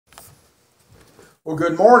Well,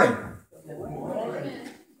 good morning. Good morning.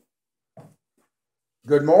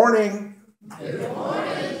 Good morning. Good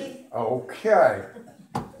morning. Okay.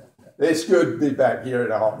 It's good to be back here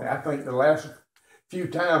at Olney. I think the last few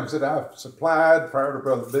times that I've supplied prior to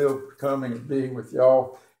Brother Bill coming and being with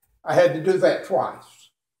y'all, I had to do that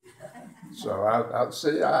twice. So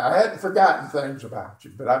I hadn't forgotten things about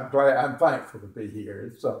you, but I'm thankful to be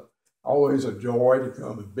here. It's always a joy to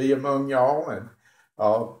come and be among y'all, and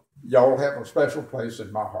y'all have a special place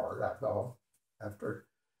in my heart. I thought after,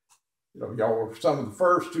 y'all were some of the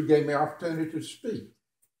first who gave me opportunity to speak,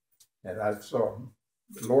 and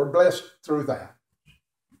the Lord blessed through that.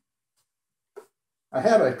 I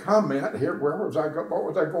had a comment here. What was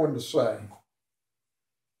I going to say?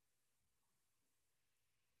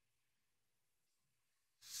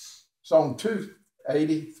 Psalm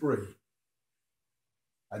 283.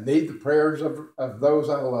 I need the prayers of those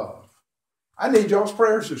I love. I need y'all's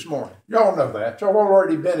prayers this morning. Y'all know that. Y'all have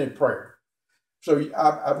already been in prayer. So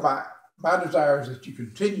my desire is that you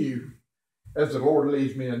continue as the Lord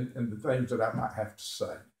leads me in the things that I might have to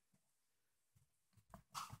say.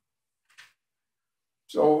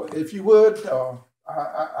 So if you would,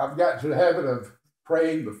 I've got to the habit of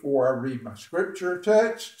praying before I read my scripture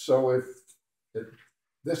text. So if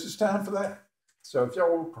this is time for that. So if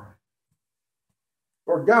y'all will pray.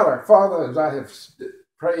 Lord God, our Father, as I have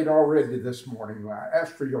prayed already this morning, I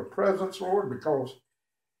ask for your presence, Lord, because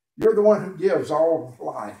you're the one who gives all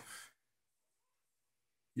life.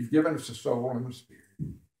 You've given us a soul and a spirit.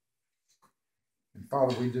 And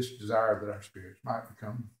Father, we just desire that our spirits might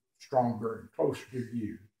become stronger and closer to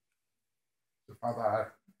you. So Father, I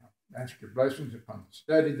ask your blessings upon the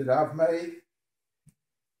study that I've made.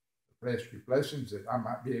 Bless your blessings that I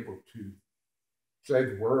might be able to say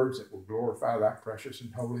the words that will glorify thy precious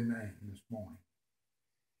and holy name this morning.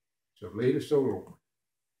 So lead us, O Lord.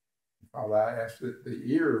 And Father, I ask that the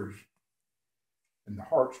ears and the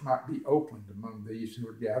hearts might be opened among these who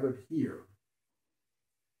are gathered here.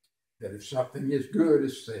 That if something is good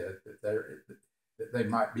is said, that they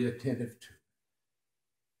might be attentive to.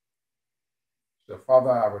 So Father,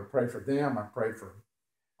 I would pray for them. I pray for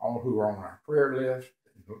all who are on our prayer list.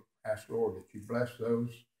 Ask, Lord, that you bless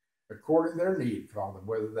those according to their need, Father,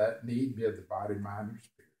 whether that need be of the body, mind, or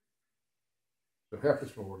spirit. So help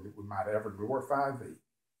us, Lord, that we might ever glorify thee,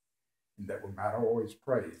 and that we might always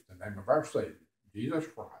praise the name of our Savior, Jesus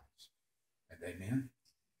Christ. And amen.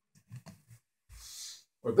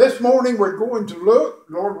 Well, this morning we're going to look,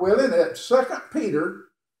 Lord willing, at 2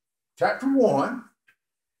 Peter chapter 1.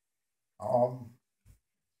 I'm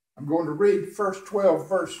going to read the first 12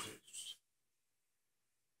 verses.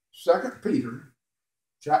 2 Peter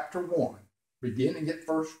chapter 1, beginning at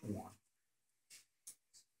verse 1.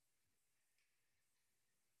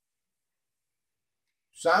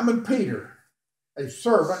 Simon Peter, a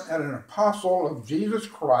servant and an apostle of Jesus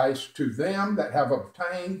Christ, to them that have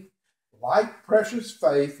obtained like precious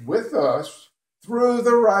faith with us through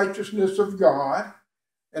the righteousness of God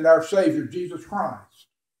and our Savior Jesus Christ.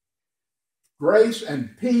 Grace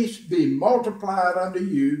and peace be multiplied unto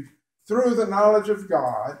you through the knowledge of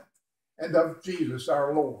God and of Jesus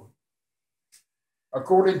our Lord,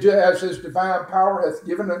 according to as his divine power hath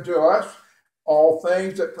given unto us all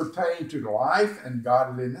things that pertain to life and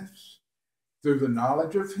godliness, through the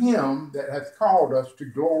knowledge of him that hath called us to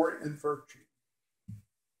glory and virtue,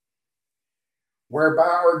 whereby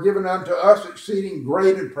are given unto us exceeding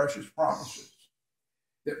great and precious promises,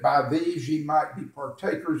 that by these ye might be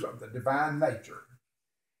partakers of the divine nature,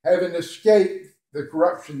 having escaped the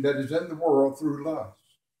corruption that is in the world through lust.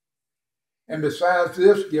 And besides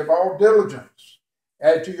this, give all diligence.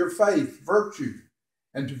 Add to your faith virtue,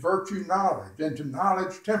 and to virtue knowledge, and to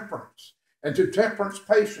knowledge temperance, and to temperance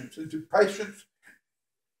patience, and to patience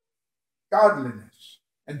godliness,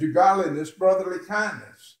 and to godliness brotherly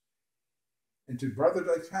kindness, and to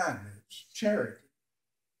brotherly kindness charity.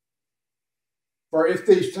 For if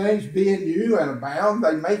these things be in you and abound,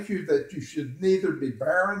 they make you that you should neither be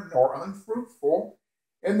barren nor unfruitful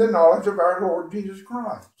in the knowledge of our Lord Jesus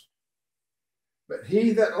Christ. But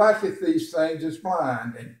he that lacketh these things is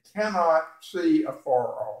blind, and cannot see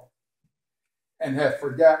afar off, and hath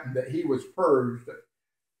forgotten that he was purged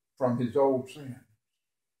from his old sin.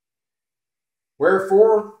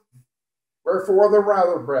 Wherefore the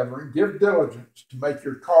rather, brethren, give diligence to make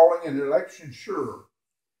your calling and election sure.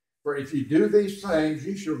 For if ye do these things,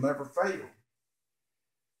 ye shall never fail.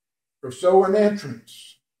 For so an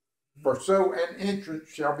entrance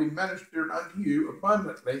shall be ministered unto you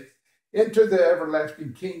abundantly into the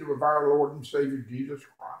everlasting kingdom of our Lord and Savior Jesus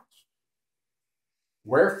Christ.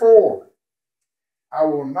 Wherefore, I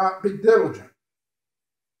will not be diligent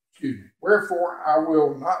Wherefore I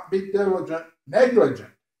will not be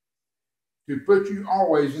negligent to put you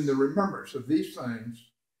always in the remembrance of these things,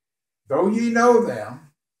 though ye know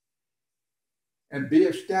them, and be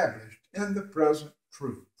established in the present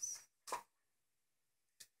truth.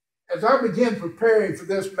 As I began preparing for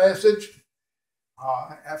this message,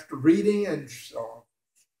 after reading and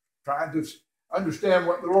trying to understand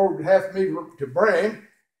what the Lord would have me to bring,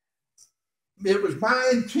 it was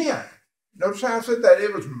my intent. Notice how I said that.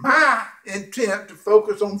 It was my intent to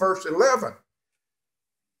focus on verse 11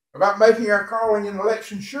 about making our calling and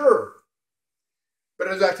election sure. But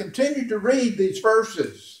as I continued to read these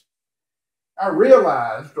verses, I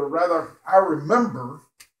realized, or rather I remember,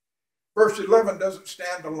 verse 11 doesn't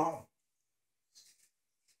stand alone.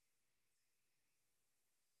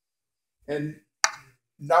 And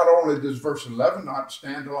not only does verse 11 not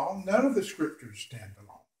stand alone, none of the scriptures stand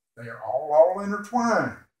alone. They are all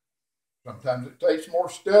intertwined. Sometimes it takes more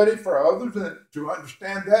study for others to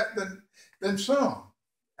understand that than some.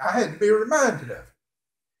 I had to be reminded of it.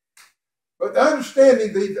 But the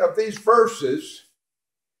understanding of these verses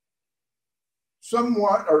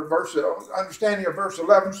somewhat, understanding of verse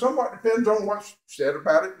 11 somewhat depends on what's said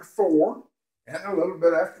about it before and a little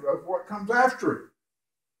bit of what comes after it.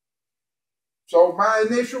 So my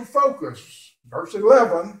initial focus, verse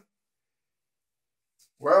 11,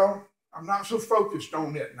 well, I'm not so focused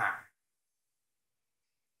on it now.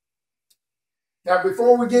 Now,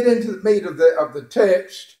 before we get into the meat of the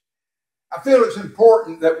text, I feel it's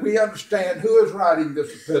important that we understand who is writing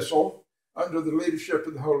this epistle under the leadership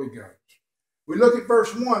of the Holy Ghost. We look at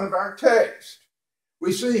verse 1 of our text.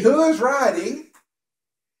 We see who is writing,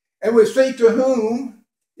 and we see to whom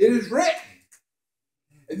it is written.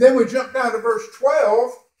 And then we jump down to verse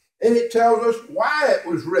 12, and it tells us why it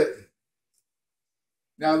was written.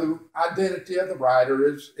 Now, the identity of the writer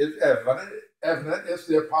is evident. It's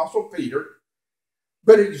the Apostle Peter.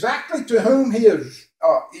 But exactly to whom he is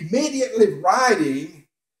immediately writing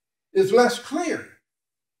is less clear.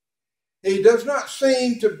 He does not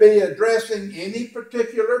seem to be addressing any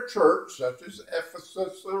particular church, such as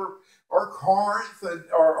Ephesus or Corinth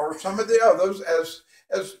or some of the others,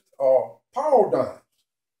 as Paul does.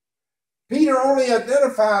 Peter only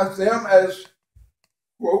identifies them as,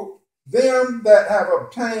 quote, them that have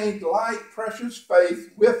obtained like precious faith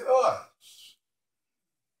with us.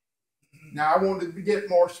 Now, I wanted to get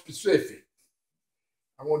more specific.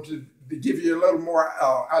 I want to give you a little more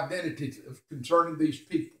identity concerning these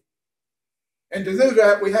people. And to do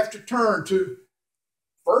that, we have to turn to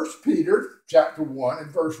 1 Peter chapter 1 and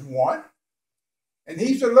verse 1. And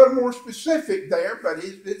he's a little more specific there, but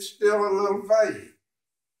it's still a little vague.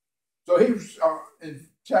 So he's in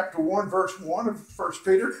chapter 1, verse 1 of 1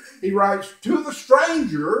 Peter, he writes, to the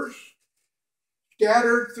strangers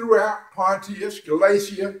scattered throughout Pontus,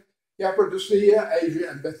 Galatia, Cappadocia, Asia,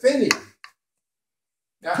 and Bithynia.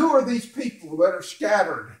 Now, who are these people that are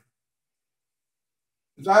scattered?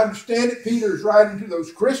 As I understand it, Peter is writing to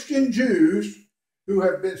those Christian Jews who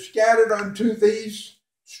have been scattered unto these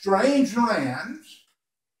strange lands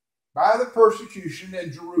by the persecution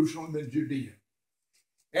in Jerusalem and Judea.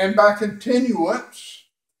 And by continuance,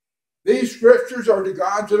 these scriptures are to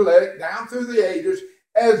God's elect down through the ages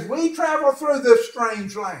as we travel through this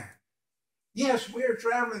strange land. Yes, we are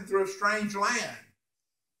traveling through a strange land.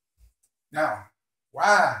 Now,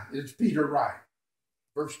 why is Peter right?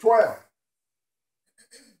 Verse 12.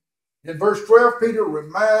 In verse 12, Peter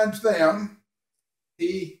reminds them,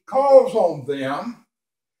 he calls on them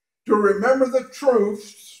to remember the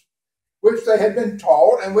truths which they had been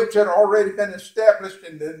taught and which had already been established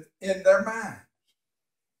in their minds.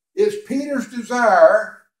 It's Peter's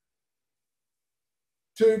desire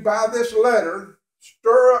to, by this letter,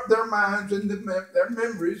 stir up their minds and their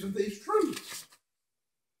memories of these truths.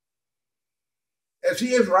 As he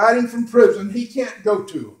is writing from prison, he can't go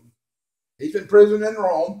to them. He's in prison in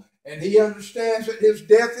Rome, and he understands that his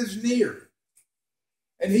death is near.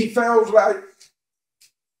 And he feels like,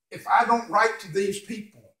 if I don't write to these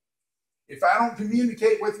people, if I don't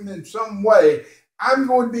communicate with them in some way, I'm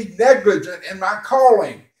going to be negligent in my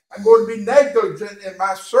calling. I'm going to be negligent in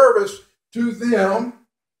my service to them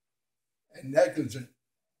and negligent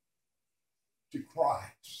to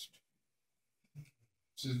Christ.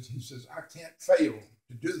 He says, I can't fail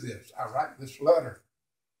to do this. I write this letter.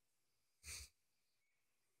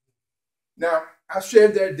 Now, I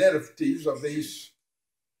shared the identities of these,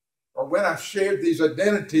 or when I shared these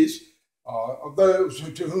identities of those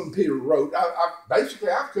to whom Peter wrote, I've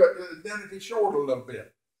cut the identity short a little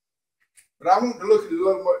bit. But I want to look at a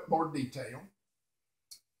little bit more detail.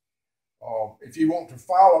 If you want to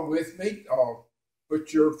follow with me,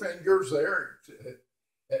 put your fingers there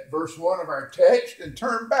at verse 1 of our text and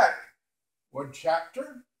turn back one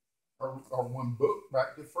chapter or one book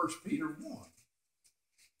back to 1 Peter 1.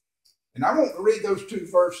 And I want to read those two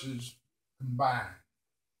verses combined.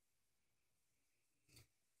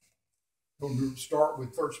 I'm going to start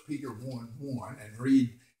with 1 Peter 1:1 and read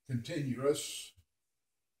continuous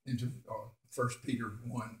into 1 Peter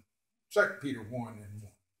 1, 2 Peter 1 and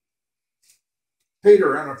 1.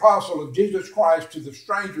 Peter, an apostle of Jesus Christ, to the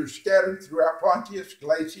strangers scattered throughout Pontus,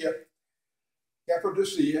 Galatia,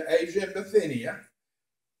 Cappadocia, Asia, and Bithynia,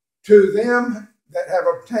 to them that have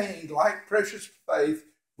obtained like precious faith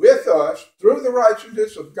with us through the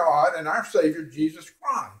righteousness of God and our Savior Jesus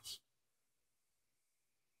Christ.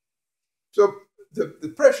 So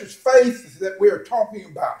the precious faith that we are talking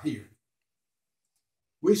about here,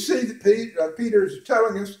 we see that Peter is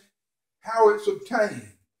telling us how it's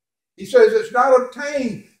obtained. He says it's not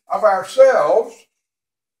obtained of ourselves.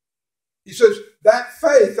 He says that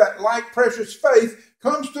faith, that like precious faith,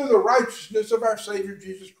 comes through the righteousness of our Savior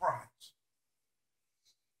Jesus Christ.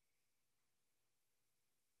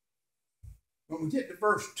 When we get to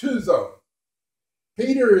verse 2, though,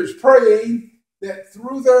 Peter is praying that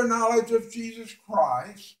through their knowledge of Jesus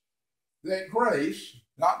Christ, that grace,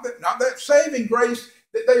 not that saving grace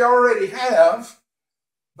that they already have,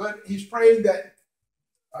 but he's praying that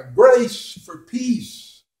a grace for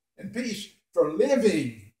peace and peace for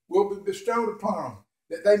living will be bestowed upon them,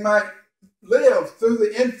 that they might live through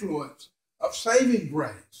the influence of saving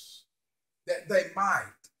grace, that they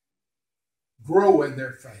might grow in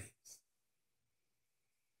their faith.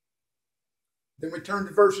 Then we turn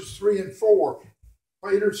to verses 3 and 4.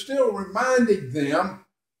 Peter's still reminding them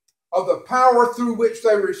of the power through which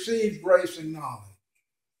they received grace and knowledge.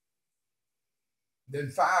 Then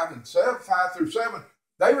 5 through 7,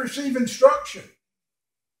 they receive instruction.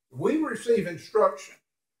 We receive instruction.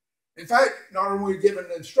 In fact, not only are we given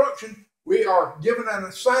instruction, we are given an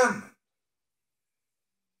assignment.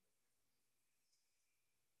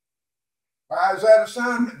 Why is that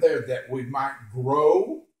assignment there? That we might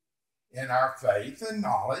grow in our faith and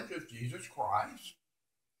knowledge of Jesus Christ.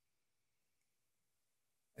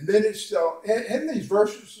 And then it's in these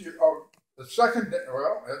verses, the second,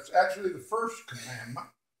 well, it's actually the first commandment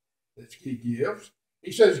that he gives.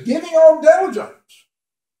 He says, giving all diligence.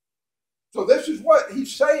 So this is what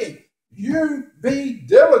he's saying. You be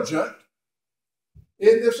diligent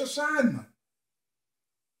in this assignment.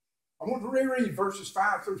 I want to reread verses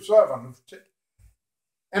 5 through 7.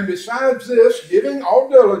 And besides this, giving all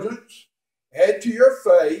diligence, add to your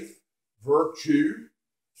faith virtue,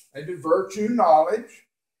 and to virtue knowledge,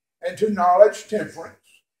 and to knowledge temperance,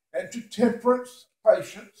 and to temperance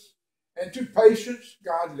patience, and to patience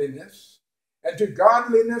godliness, and to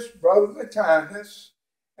godliness brotherly kindness,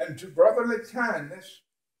 and to brotherly kindness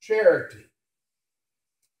charity.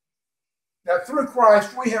 Now through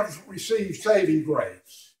Christ we have received saving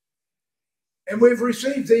grace. And we've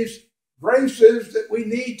received these graces that we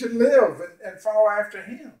need to live and follow after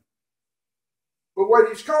him. But what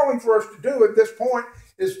he's calling for us to do at this point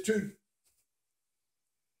is to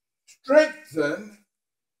strengthen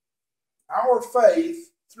our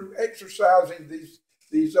faith through exercising these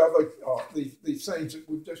things that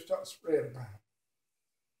we've just read about.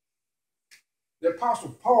 The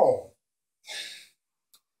Apostle Paul,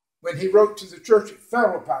 when he wrote to the church at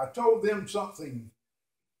Philippi, told them something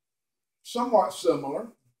somewhat similar.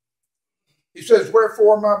 He says,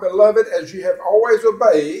 wherefore, my beloved, as ye have always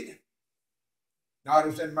obeyed, not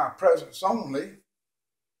as in my presence only,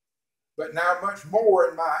 but now much more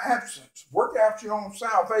in my absence, work out your own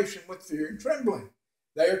salvation with fear and trembling.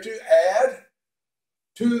 They are to add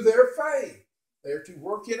to their faith. They are to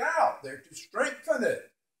work it out. They're to strengthen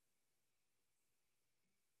it.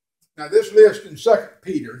 Now this list in 2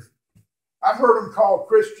 Peter, I've heard them called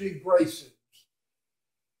Christian graces.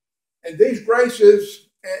 And these graces,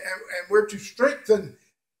 and we're to strengthen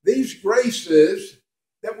these graces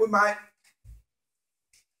that we might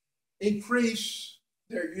increase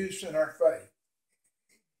their use in our faith.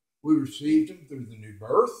 We received them through the new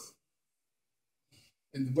birth.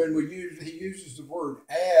 And when he uses the word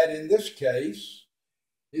add in this case,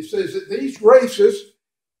 it says that these graces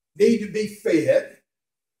need to be fed.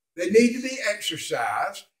 They need to be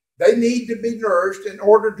exercised. They need to be nourished in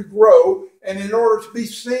order to grow and in order to be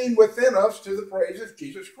seen within us to the praise of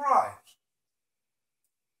Jesus Christ.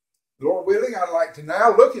 Lord willing, I'd like to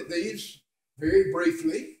now look at these very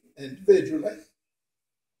briefly, individually.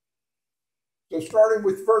 So starting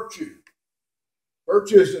with virtue.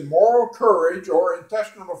 Virtue is a moral courage or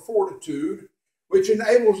intestinal fortitude which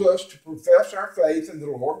enables us to profess our faith in the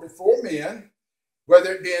Lord before men,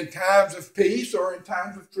 whether it be in times of peace or in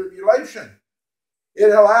times of tribulation. It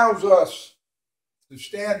allows us to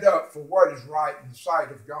stand up for what is right in the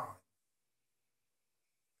sight of God.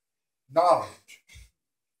 Knowledge.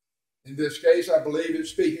 In this case, I believe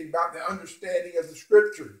it's speaking about the understanding of the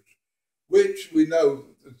Scriptures, which we know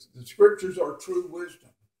the Scriptures are true wisdom.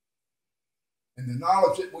 And the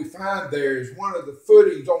knowledge that we find there is one of the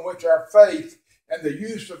footings on which our faith and the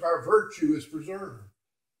use of our virtue is preserved.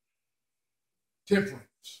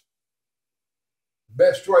 Temperance. The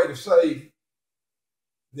best way to say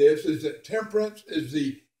this is that temperance is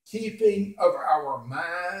the keeping of our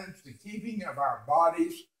minds, the keeping of our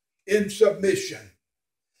bodies in submission.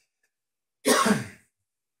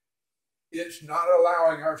 It's not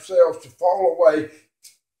allowing ourselves to fall away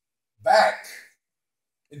back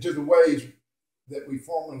into the ways that we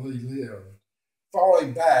formerly lived,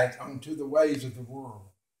 falling back onto the ways of the world.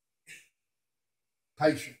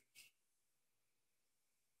 Patience.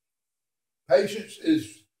 Patience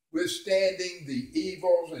is withstanding the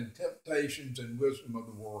evils and temptations and wisdom of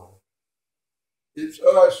the world. It's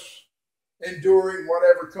us enduring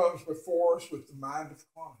whatever comes before us with the mind of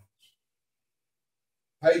Christ.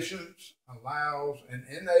 Patience allows and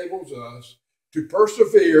enables us to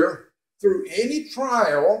persevere through any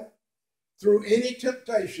trial, through any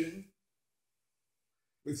temptation,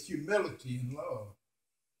 with humility and love.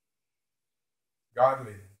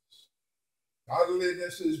 Godliness.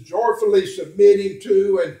 Godliness is joyfully submitting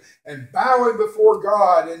to and bowing before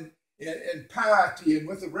God in piety and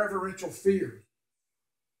with a reverential fear.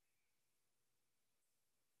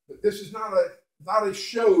 But this is not a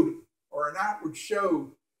show or an outward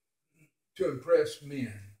show to impress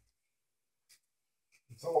men.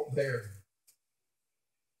 The thought there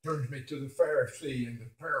turns me to the Pharisee and the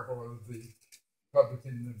parable of the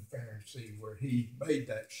publican and Pharisee, where he made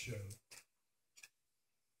that show.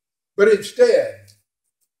 But instead,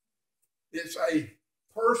 it's a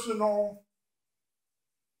personal,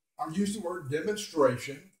 I'll use the word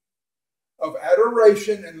demonstration, of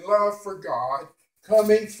adoration and love for God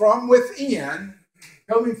coming from within,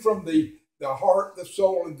 coming from the heart, the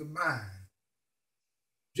soul, and the mind.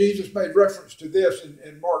 Jesus made reference to this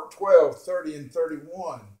in Mark 12:30 and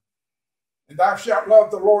 31. And thou shalt love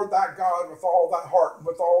the Lord thy God with all thy heart, and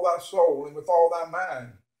with all thy soul, and with all thy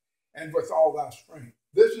mind, and with all thy strength.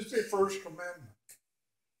 This is the first commandment.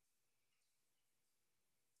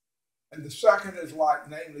 And the second is like,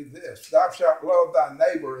 namely this: thou shalt love thy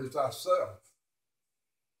neighbor as thyself.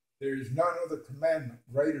 There is none other commandment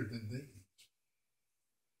greater than these.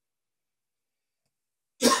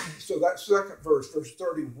 So that second verse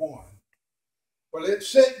 31. Well, it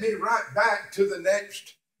sent me right back to the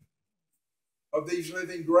next of these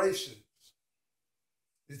living graces.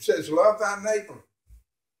 It says, love thy neighbor.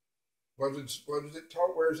 What is it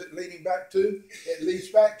taught? Where is it leading back to? It leads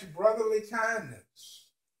back to brotherly kindness.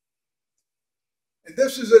 And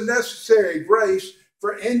this is a necessary grace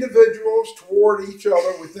for individuals toward each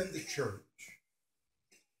other within the church.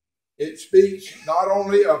 It speaks not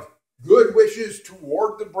only of good wishes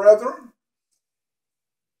toward the brethren,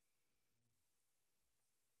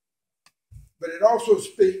 but it also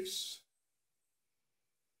speaks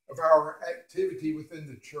of our activity within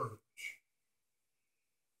the church.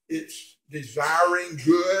 It's desiring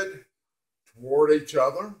good toward each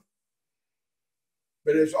other,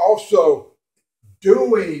 but it's also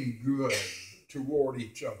doing good toward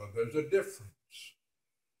each other. There's a difference.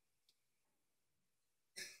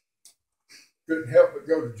 Couldn't help but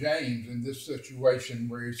go to James in this situation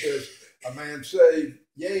where he says, a man say,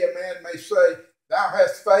 yea, a man may say, thou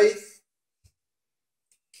hast faith,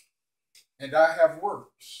 and I have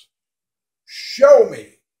works. Show me.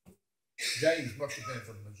 James must have been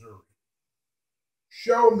from Missouri.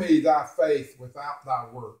 Show me thy faith without thy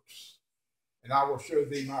works, and I will show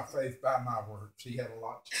thee my faith by my works. He had a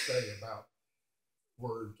lot to say about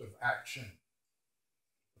words of action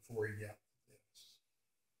before he got to this.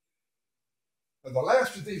 Now, the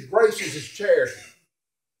last of these graces is charity.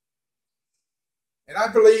 And I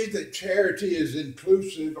believe that charity is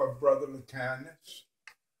inclusive of brotherly kindness.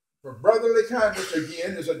 For brotherly kindness,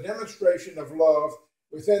 again, is a demonstration of love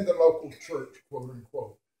within the local church, quote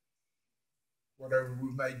unquote. Whatever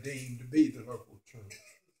we may deem to be the local church.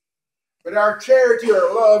 But our charity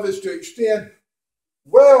or love is to extend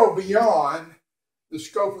well beyond the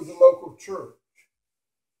scope of the local church.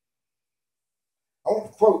 I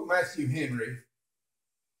want to quote Matthew Henry.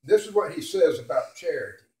 This is what he says about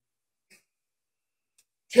charity.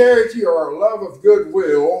 Charity or a love of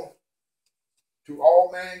goodwill to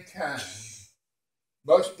all mankind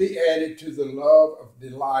must be added to the love of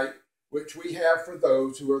delight which we have for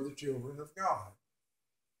those who are the children of God.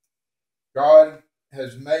 God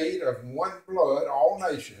has made of one blood all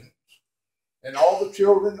nations, and all the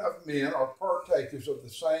children of men are partakers of the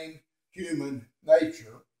same human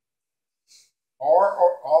nature, are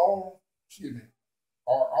all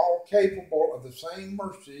capable of the same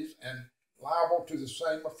mercies and liable to the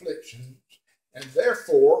same afflictions, and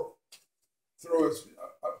therefore,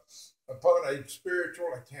 upon a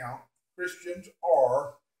spiritual account, Christians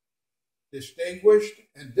are distinguished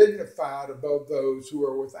and dignified above those who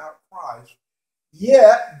are without Christ.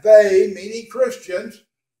 Yet they, meaning Christians,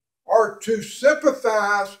 are to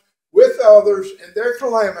sympathize with others in their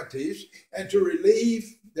calamities and to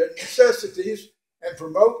relieve their necessities and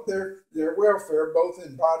promote their welfare both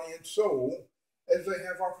in body and soul as they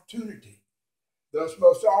have opportunity. Thus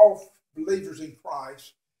must all believers in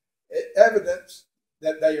Christ evidence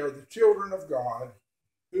that they are the children of God,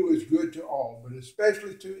 who is good to all, but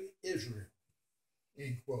especially to Israel.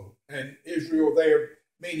 End quote. And Israel there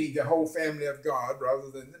meaning the whole family of God rather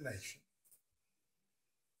than the nation.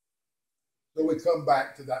 So we come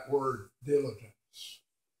back to that word diligence.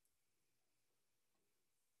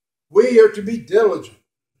 We are to be diligent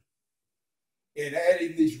in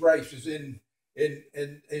adding these graces, in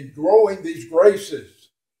growing these graces,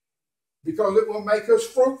 because it will make us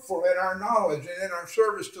fruitful in our knowledge and in our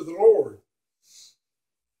service to the Lord.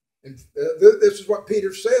 And this is what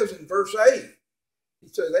Peter says in verse 8. He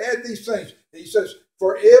says, add these things. He says,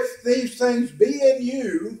 for if these things be in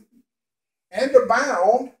you and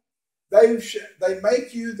abound, they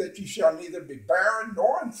make you that you shall neither be barren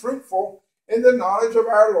nor unfruitful in the knowledge of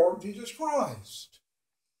our Lord Jesus Christ.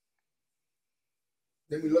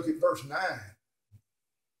 Then we look at verse 9,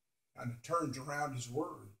 and it turns around his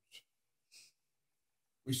words.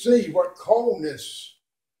 We see what coldness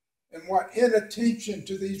and what inattention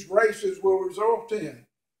to these graces will result in.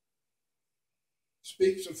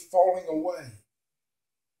 Speaks of falling away.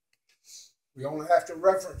 We only have to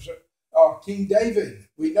reference King David.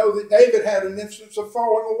 We know that David had an instance of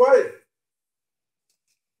falling away.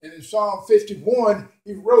 And in Psalm 51,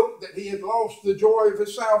 he wrote that he had lost the joy of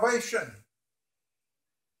his salvation.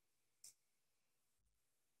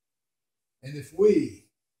 And if we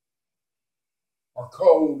are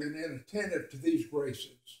cold and inattentive to these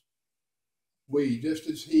graces, we, just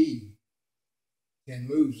as he, can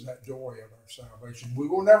lose that joy of our salvation. We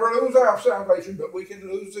will never lose our salvation, but we can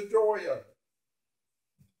lose the joy of it.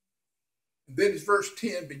 And then verse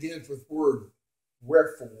 10 begins with the word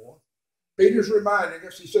wherefore. Peter's reminding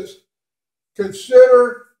us, he says,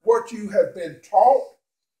 consider what you have been taught.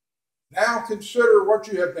 Now consider what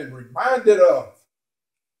you have been reminded of.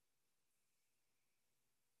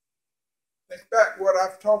 Think back what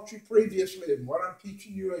I've taught you previously and what I'm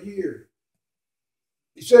teaching you here.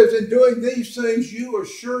 He says, in doing these things, you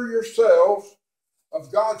assure yourselves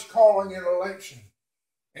of God's calling and election.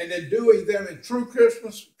 And in doing them in true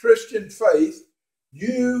Christian faith,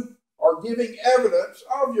 you are giving evidence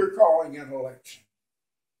of your calling and election.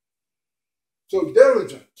 So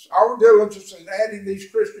diligence, our diligence in adding these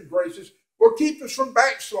Christian graces will keep us from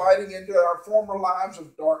backsliding into our former lives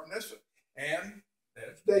of darkness and,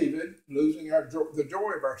 as David, losing the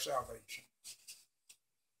joy of our salvation.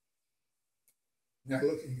 Now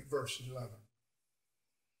looking at verse 11.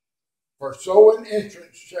 For so an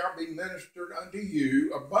entrance shall be ministered unto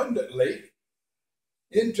you abundantly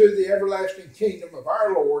into the everlasting kingdom of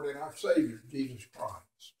our Lord and our Savior, Jesus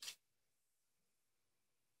Christ.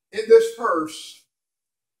 In this verse,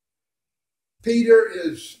 Peter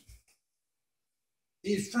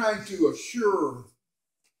he's trying to assure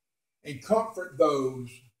and comfort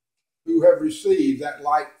those who have received that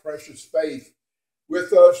like precious faith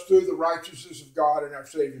with us through the righteousness of God and our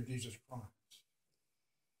Savior Jesus Christ.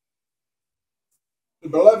 The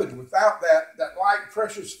beloved, without that like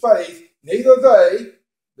precious faith, neither they,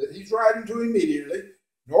 that he's writing to immediately,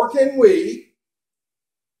 nor can we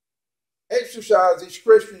exercise these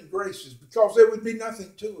Christian graces, because there would be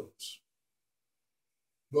nothing to us.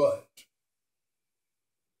 But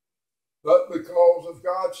because of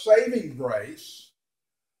God's saving grace,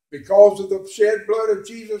 because of the shed blood of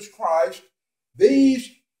Jesus Christ, these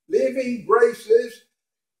living graces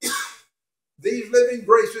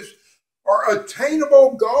are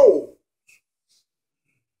attainable goals.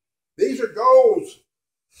 These are goals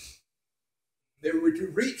that we're to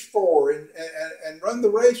reach for and run the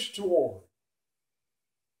race toward.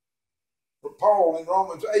 But Paul in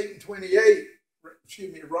Romans 8:29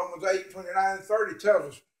 and 30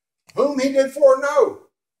 tells us, whom he did foreknow.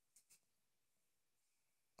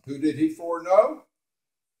 Who did he foreknow?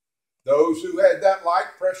 Those who had that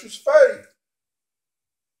like precious faith.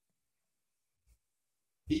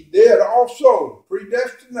 He did also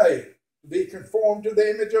predestinate to be conformed to the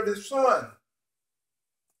image of his Son,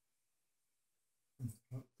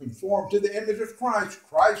 conformed to the image of Christ.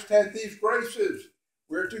 Christ had these graces.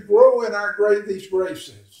 We're to grow in these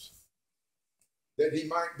graces, that he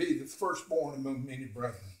might be the firstborn among many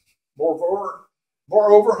brethren.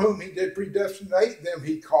 Moreover, whom he did predestinate, them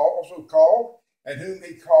he also called, and whom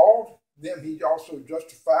he called, them he also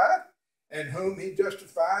justified, and whom he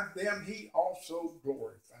justified, them he also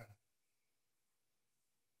glorified.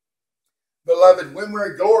 Beloved, when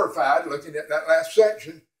we're glorified, looking at that last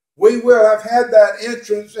section, we will have had that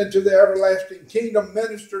entrance into the everlasting kingdom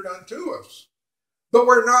ministered unto us. But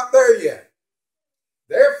we're not there yet.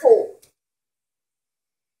 Therefore,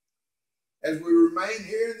 as we remain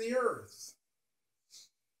here in the earth,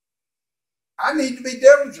 I need to be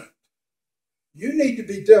diligent. You need to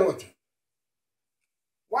be diligent.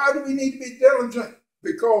 Why do we need to be diligent?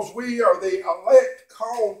 Because we are the elect,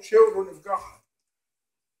 called children of God.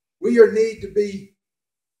 We need to be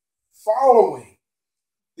following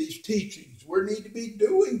these teachings. We need to be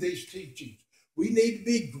doing these teachings. We need to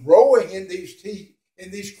be growing in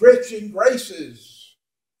these Christian graces.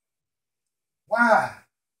 Why?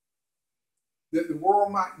 That the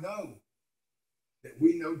world might know that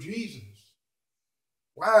we know Jesus.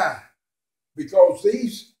 Why? Because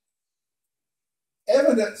these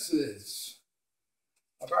evidences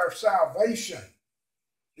of our salvation,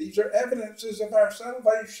 these are evidences of our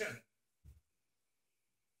salvation.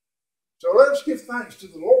 So let us give thanks to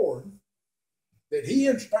the Lord that he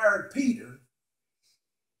inspired Peter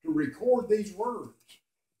to record these words,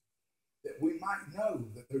 that we might know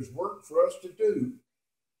that there's work for us to do,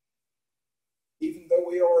 even though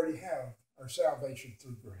we already have our salvation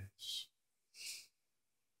through grace.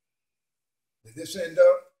 Did this end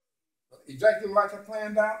up exactly like I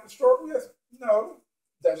planned out to start with? No,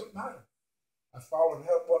 it doesn't matter. I followed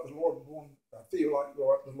what the Lord wanted. I feel like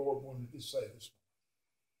what the Lord wanted to say this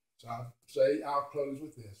morning. So I'll close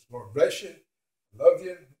with this. Lord bless you. Love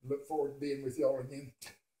you. Look forward to being with y'all again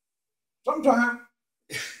sometime.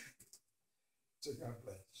 So God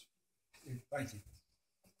bless you. Thank you.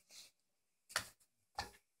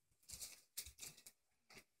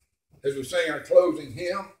 As we sing our closing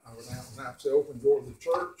hymn, I would now announce the open door of the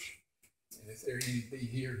church. And if there be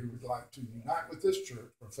here who would like to unite with this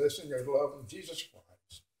church, professing their love of Jesus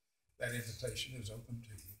Christ, that invitation is open to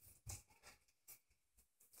you.